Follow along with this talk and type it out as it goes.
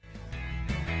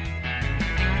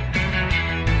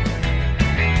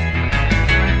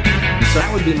So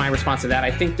that would be my response to that.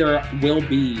 I think there will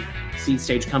be seed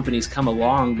stage companies come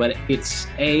along, but it's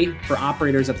A, for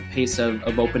operators at the pace of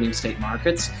opening state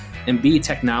markets, and B,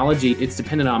 technology, it's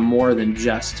dependent on more than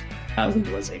just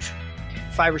legalization.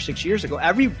 5 or 6 years ago,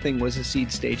 everything was a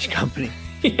seed stage company.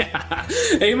 Yeah,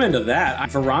 amen to that.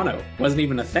 Verano wasn't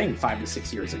even a thing 5 to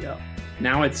 6 years ago.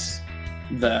 Now it's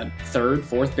the third,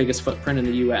 fourth biggest footprint in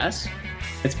the US.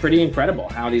 It's pretty incredible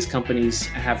how these companies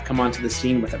have come onto the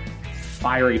scene with a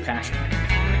fiery passion.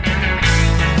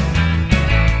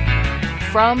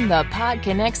 From the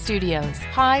PodConnect Studios,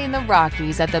 high in the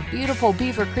Rockies at the beautiful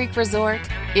Beaver Creek Resort,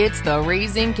 it's the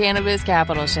Raising Cannabis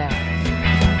Capital Show.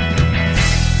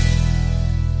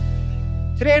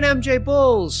 Today on MJ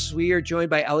Bulls, we are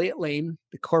joined by Elliot Lane,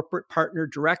 the corporate partner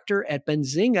director at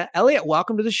Benzinga. Elliot,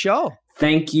 welcome to the show.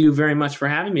 Thank you very much for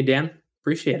having me, Dan.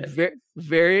 Appreciate it. Very,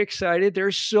 very excited.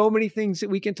 There's so many things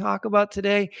that we can talk about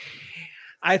today.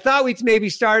 I thought we'd maybe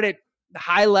start at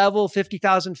high level,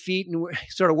 50,000 feet, and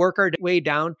sort of work our way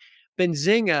down.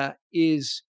 Benzinga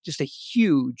is just a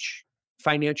huge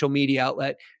financial media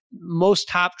outlet. Most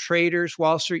top traders,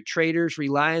 Wall Street traders,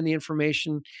 rely on the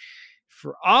information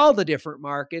for all the different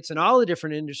markets and all the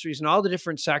different industries and all the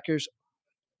different sectors.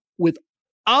 With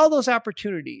all those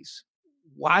opportunities,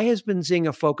 why has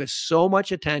Benzinga focused so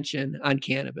much attention on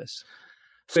cannabis?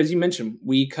 So as you mentioned,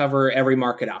 we cover every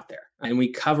market out there and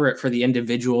we cover it for the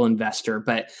individual investor.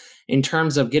 But in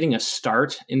terms of getting a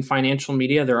start in financial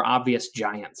media, there are obvious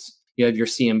giants. You have your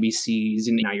CNBCs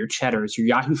and now your Cheddars, your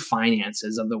Yahoo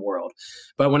Finances of the world.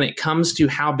 But when it comes to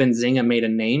how Benzinga made a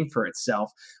name for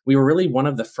itself, we were really one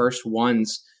of the first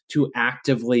ones to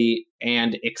actively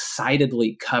and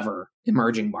excitedly cover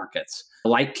emerging markets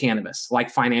like cannabis, like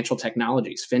financial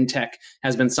technologies. FinTech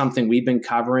has been something we've been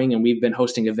covering and we've been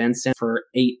hosting events in for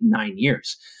 8-9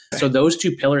 years. So those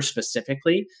two pillars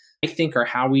specifically, I think, are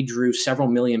how we drew several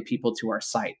million people to our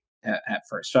site at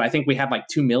first. So I think we had like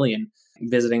 2 million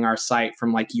visiting our site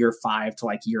from like year 5 to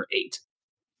like year 8.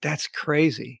 That's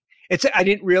crazy. I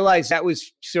didn't realize that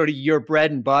was sort of your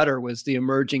bread and butter was the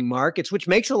emerging markets, which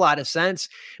makes a lot of sense.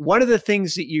 One of the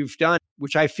things that you've done,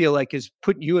 which I feel like has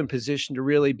put you in position to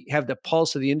really have the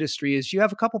pulse of the industry, is you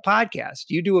have a couple podcasts.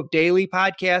 You do a daily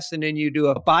podcast and then you do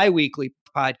a bi-weekly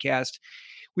podcast,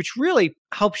 which really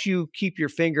helps you keep your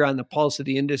finger on the pulse of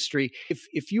the industry.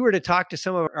 If you were to talk to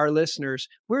some of our listeners,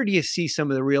 where do you see some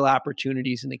of the real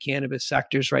opportunities in the cannabis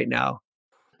sectors right now?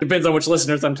 Depends on which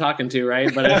listeners I'm talking to,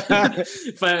 right? But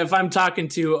if I'm talking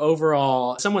to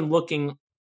overall someone looking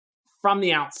from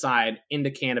the outside into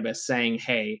cannabis saying,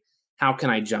 hey, how can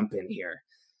I jump in here?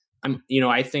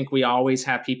 I think we always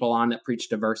have people on that preach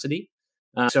diversity.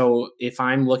 So if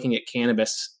I'm looking at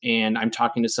cannabis and I'm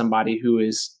talking to somebody who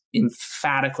is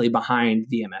emphatically behind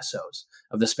the MSOs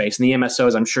of the space, and the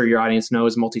MSOs, I'm sure your audience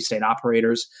knows, multi-state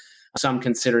operators, some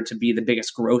considered to be the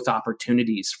biggest growth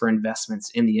opportunities for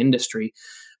investments in the industry.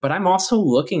 But I'm also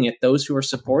looking at those who are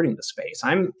supporting the space.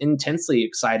 I'm intensely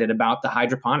excited about the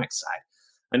hydroponics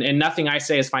side. And nothing I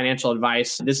say is financial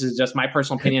advice. This is just my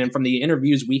personal opinion. And from the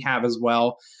interviews we have as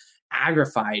well,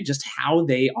 Agrify, just how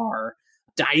they are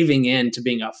diving into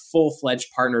being a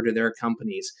full-fledged partner to their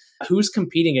companies. Who's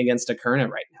competing against Akerna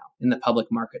right now in the public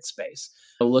market space?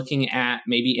 So looking at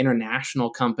maybe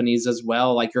international companies as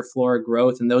well, like your Flora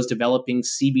Growth and those developing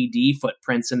CBD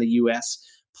footprints in the US,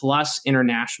 plus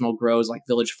international grows like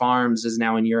Village Farms is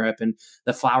now in Europe and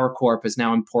the Flower Corp is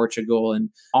now in Portugal, and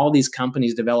all these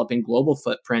companies developing global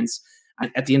footprints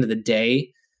at the end of the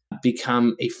day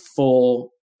become a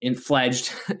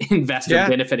full-fledged investor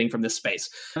benefiting from this space.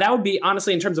 That would be,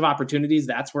 honestly, in terms of opportunities,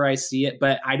 that's where I see it,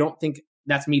 but I don't think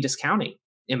that's me discounting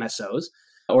MSOs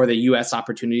or the U.S.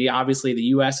 opportunity. Obviously, the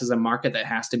U.S. is a market that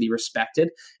has to be respected,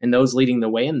 and those leading the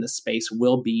way in this space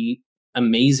will be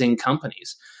amazing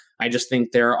companies. I just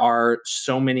think there are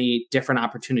so many different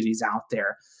opportunities out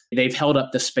there. They've held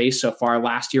up the space so far.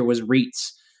 Last year was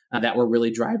REITs that were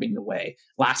really driving the way.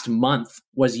 Last month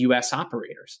was U.S.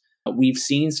 operators. We've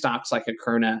seen stocks like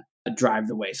Akerna drive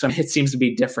the way. So it seems to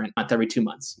be different every 2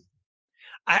 months.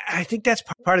 I think that's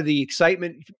part of the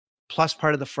excitement, plus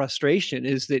part of the frustration,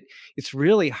 is that it's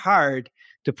really hard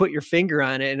to put your finger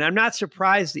on it. And I'm not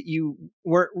surprised that you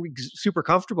weren't super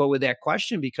comfortable with that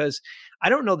question, because I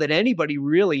don't know that anybody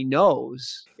really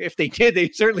knows. If they did, they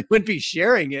certainly wouldn't be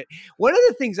sharing it. One of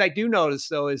the things I do notice,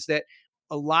 though, is that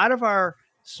a lot of our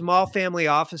small family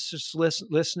offices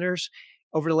listeners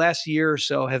over the last year or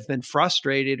so have been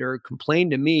frustrated or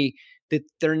complained to me that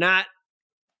they're not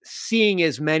seeing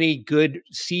as many good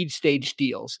seed stage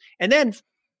deals. And then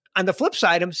on the flip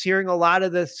side, I'm hearing a lot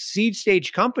of the seed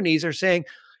stage companies are saying,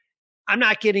 I'm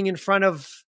not getting in front of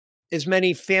as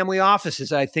many family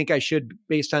offices as I think I should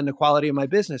based on the quality of my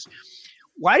business.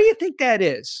 Why do you think that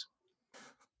is?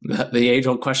 The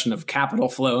age-old question of capital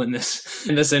flow in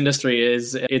this industry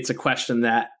it's a question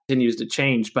that continues to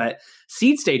change. But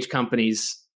seed stage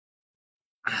companies,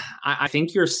 I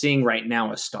think you're seeing right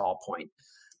now a stall point.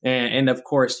 And of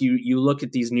course, you look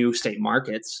at these new state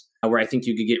markets where I think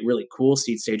you could get really cool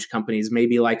seed stage companies,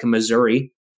 maybe like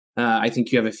Missouri. I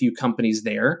think you have a few companies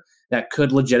there that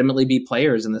could legitimately be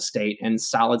players in the state and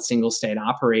solid single state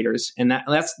operators. And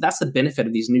that's the benefit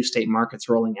of these new state markets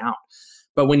rolling out.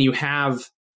 But when you have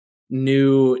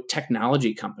new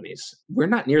technology companies, we're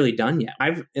not nearly done yet.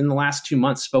 I've, in the last 2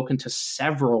 months, spoken to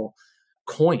several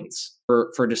coins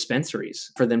for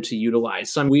dispensaries for them to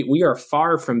utilize. So we are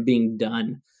far from being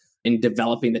done in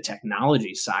developing the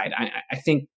technology side. I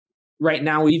think right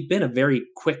now we've been a very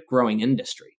quick growing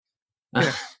industry.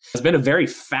 Yeah. It's been a very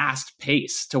fast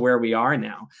pace to where we are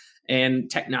now, and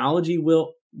technology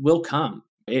will come.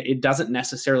 It doesn't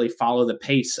necessarily follow the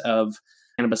pace of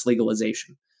cannabis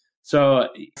legalization. So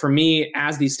for me,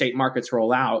 as these state markets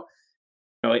roll out,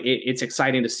 it's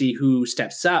exciting to see who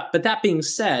steps up. But that being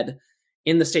said,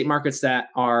 in the state markets that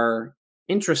are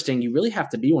interesting, you really have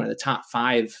to be one of the top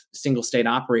 5 single state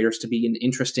operators to be an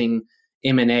interesting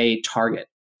M&A target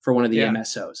for one of the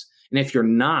MSOs. And if you're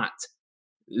not,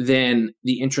 then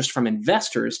the interest from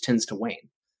investors tends to wane.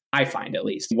 I find, at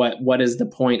least. What is the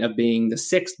point of being the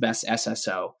 6th best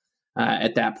SSO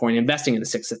at that point, investing in the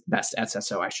 6th best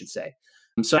SSO, I should say.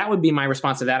 So that would be my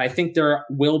response to that. I think there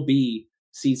will be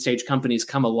seed stage companies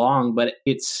come along, but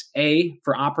it's A,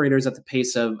 for operators at the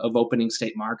pace of opening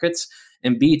state markets,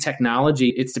 and B,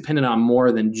 technology, it's dependent on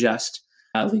more than just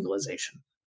legalization.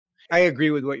 I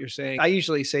agree with what you're saying. I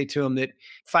usually say to them that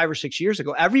 5 or 6 years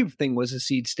ago, everything was a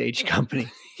seed stage company.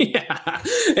 Yeah,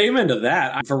 amen to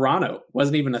that. Verano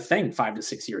wasn't even a thing 5 to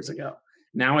 6 years ago.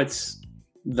 Now it's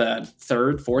the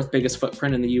 3rd, 4th biggest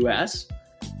footprint in the US.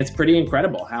 It's pretty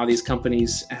incredible how these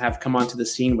companies have come onto the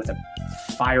scene with a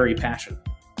fiery passion.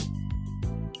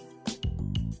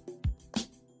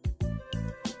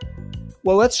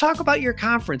 Well, let's talk about your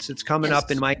conference that's coming up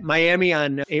in Miami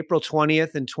on April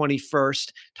 20th and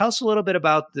 21st. Tell us a little bit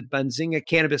about the Benzinga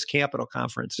Cannabis Capital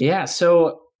Conference. Yeah,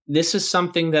 so this is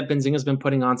something that Benzinga has been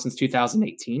putting on since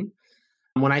 2018.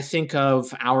 When I think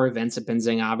of our events at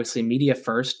Benzinga, obviously media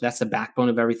first, that's the backbone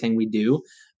of everything we do.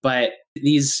 But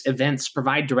these events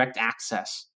provide direct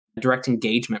access, direct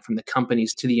engagement from the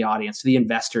companies to the audience, to the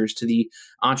investors, to the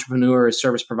entrepreneurs,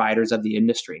 service providers of the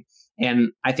industry.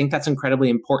 And I think that's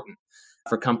incredibly important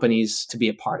for companies to be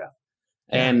a part of.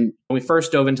 Yeah. And when we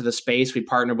first dove into the space, we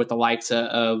partnered with the likes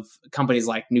of companies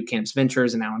like New Cannabis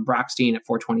Ventures and Alan Brockstein at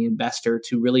 420 Investor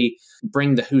to really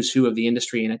bring the who's who of the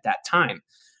industry in at that time.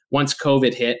 Once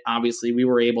COVID hit, obviously, we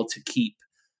were able to keep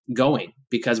going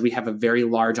because we have a very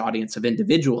large audience of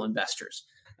individual investors.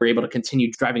 We're able to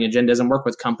continue driving agendas and work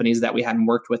with companies that we hadn't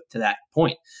worked with to that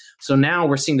point. So now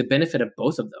we're seeing the benefit of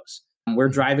both of those. We're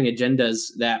driving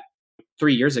agendas that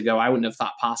 3 years ago I wouldn't have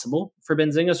thought possible for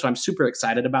Benzinga. So I'm super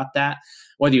excited about that.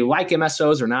 Whether you like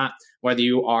MSOs or not, whether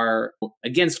you are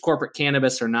against corporate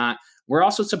cannabis or not, we're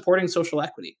also supporting social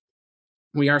equity.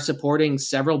 We are supporting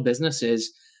several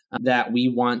businesses that we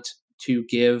want to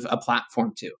give a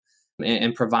platform to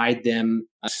and provide them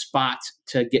a spot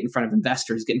to get in front of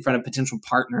investors, get in front of potential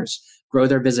partners, grow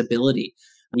their visibility.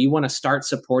 We want to start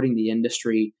supporting the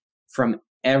industry from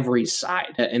every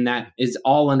side. And that is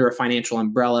all under a financial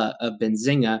umbrella of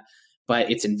Benzinga,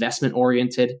 but it's investment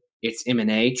oriented. It's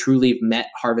M&A. Truly met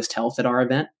Harvest Health at our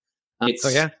event.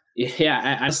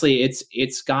 Yeah. Honestly,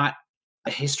 it's got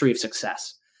a history of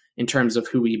success in terms of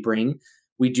who we bring.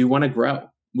 We do want to grow.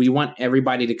 We want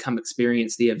everybody to come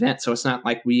experience the event. So it's not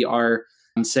like we are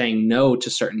saying no to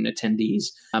certain attendees,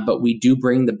 but we do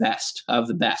bring the best of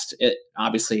the best.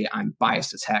 Obviously, I'm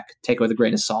biased as heck. Take it with a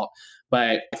grain of salt.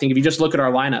 But I think if you just look at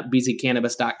our lineup,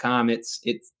 bzcannabis.com,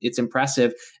 it's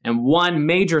impressive. And one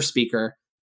major speaker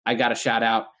I got to shout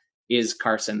out is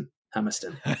Carson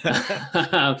Humiston.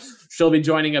 She'll be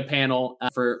joining a panel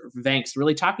for Vanks,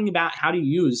 really talking about how to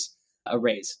use a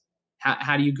raise.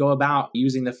 How do you go about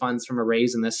using the funds from a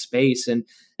raise in this space and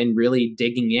really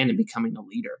digging in and becoming a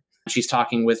leader? She's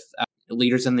talking with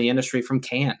leaders in the industry from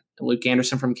Cann, Luke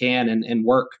Anderson from Cann and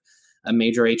Work, a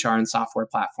major HR and software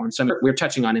platform. So we're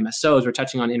touching on MSOs, we're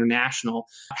touching on international.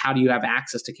 How do you have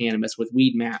access to cannabis with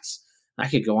Weedmaps? I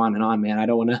could go on and on, man. I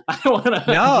don't want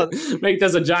to make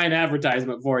this a giant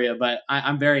advertisement for you, but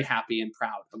I'm very happy and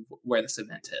proud of where this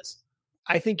event is.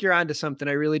 I think you're onto something.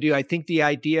 I really do. I think the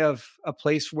idea of a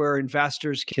place where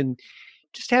investors can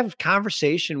just have a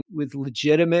conversation with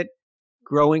legitimate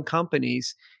growing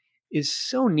companies is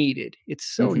so needed. It's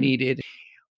so needed.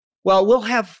 Well, we'll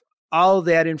have all of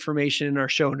that information in our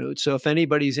show notes. So if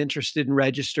anybody's interested in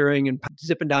registering and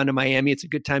zipping down to Miami, it's a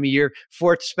good time of year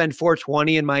to spend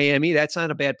 420 in Miami. That's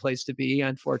not a bad place to be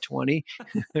on 420,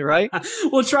 right?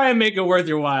 We'll try and make it worth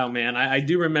your while, man. I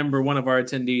do remember one of our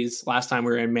attendees last time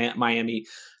we were in Miami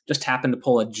just happened to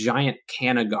pull a giant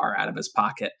Canagar out of his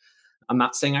pocket. I'm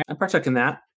not saying I partook in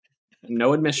that.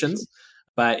 No admissions.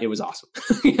 But it was awesome.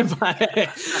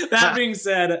 That being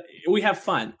said, we have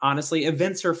fun. Honestly,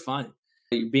 events are fun.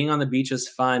 Being on the beach is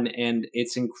fun, and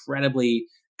it's incredibly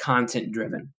content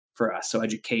driven for us. So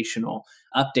educational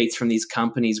updates from these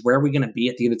companies. Where are we going to be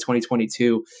at the end of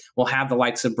 2022? We'll have the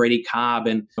likes of Brady Cobb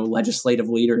and legislative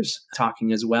leaders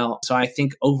talking as well. So I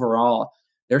think overall,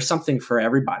 there's something for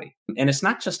everybody. And it's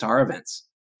not just our events.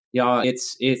 Y'all,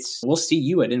 we'll see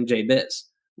you at MJ Biz.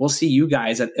 We'll see you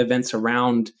guys at events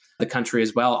around the country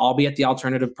as well. I'll be at the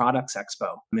Alternative Products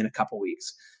Expo in a couple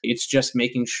weeks. It's just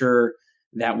making sure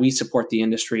that we support the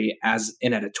industry as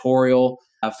an editorial,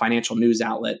 a financial news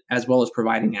outlet, as well as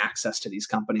providing access to these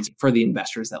companies for the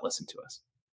investors that listen to us.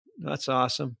 That's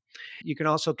awesome. You can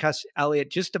also cuss Elliot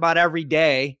just about every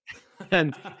day.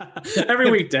 And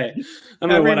every weekday. I don't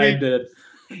know what I did.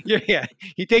 Yeah.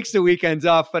 He takes the weekends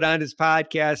off, but on his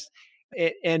podcast.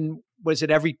 And was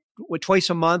it twice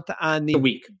a month on the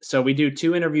week? So we do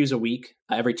 2 interviews a week,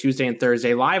 every Tuesday and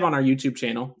Thursday, live on our YouTube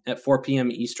channel at 4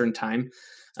 p.m. Eastern time.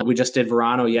 We just did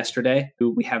Verano yesterday.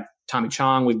 We have Tommy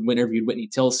Chong. We've interviewed Whitney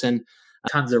Tilson.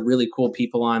 Tons of really cool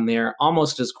people on there.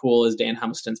 Almost as cool as Dan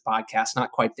Humiston's podcast.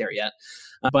 Not quite there yet.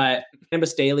 But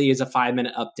Cannabis Daily is a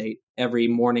 5-minute update every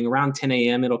morning around 10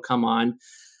 a.m. It'll come on.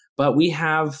 But we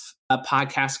have a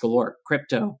podcast galore: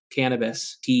 crypto,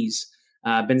 cannabis, teas.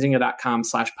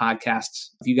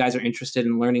 Benzinga.com/podcasts. If you guys are interested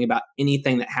in learning about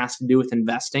anything that has to do with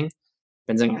investing,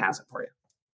 Benzinga has it for you.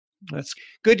 That's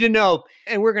good to know.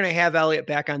 And we're going to have Elliot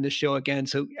back on the show again.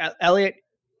 So Elliot,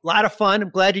 a lot of fun.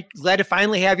 I'm glad to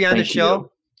finally have you on the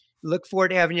show. Look forward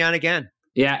to having you on again.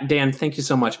 Yeah, Dan, thank you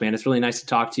so much, man. It's really nice to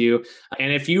talk to you.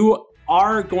 And if you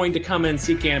are going to come and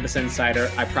see Cannabis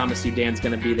Insider, I promise you Dan's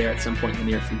going to be there at some point in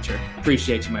the near future.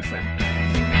 Appreciate you, my friend.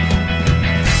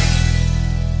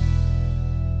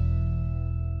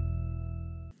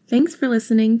 Thanks for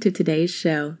listening to today's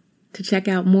show. To check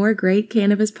out more great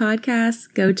cannabis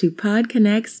podcasts, go to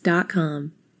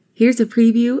podconnects.com. Here's a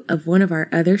preview of one of our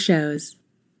other shows.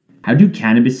 How do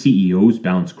cannabis CEOs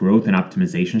balance growth and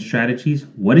optimization strategies?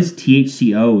 What is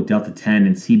THCO, Delta-10,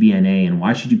 and CBNA, and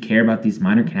why should you care about these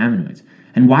minor cannabinoids?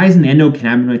 And why isn't the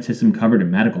endocannabinoid system covered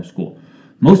in medical school?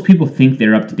 Most people think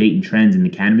they're up to date in trends in the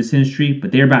cannabis industry,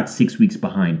 but they're about 6 weeks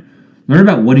behind. Learn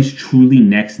about what is truly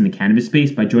next in the cannabis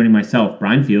space by joining myself,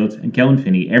 Brian Fields, and Kellen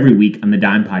Finney every week on the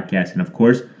Dime Podcast and, of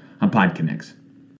course, on PodConnects.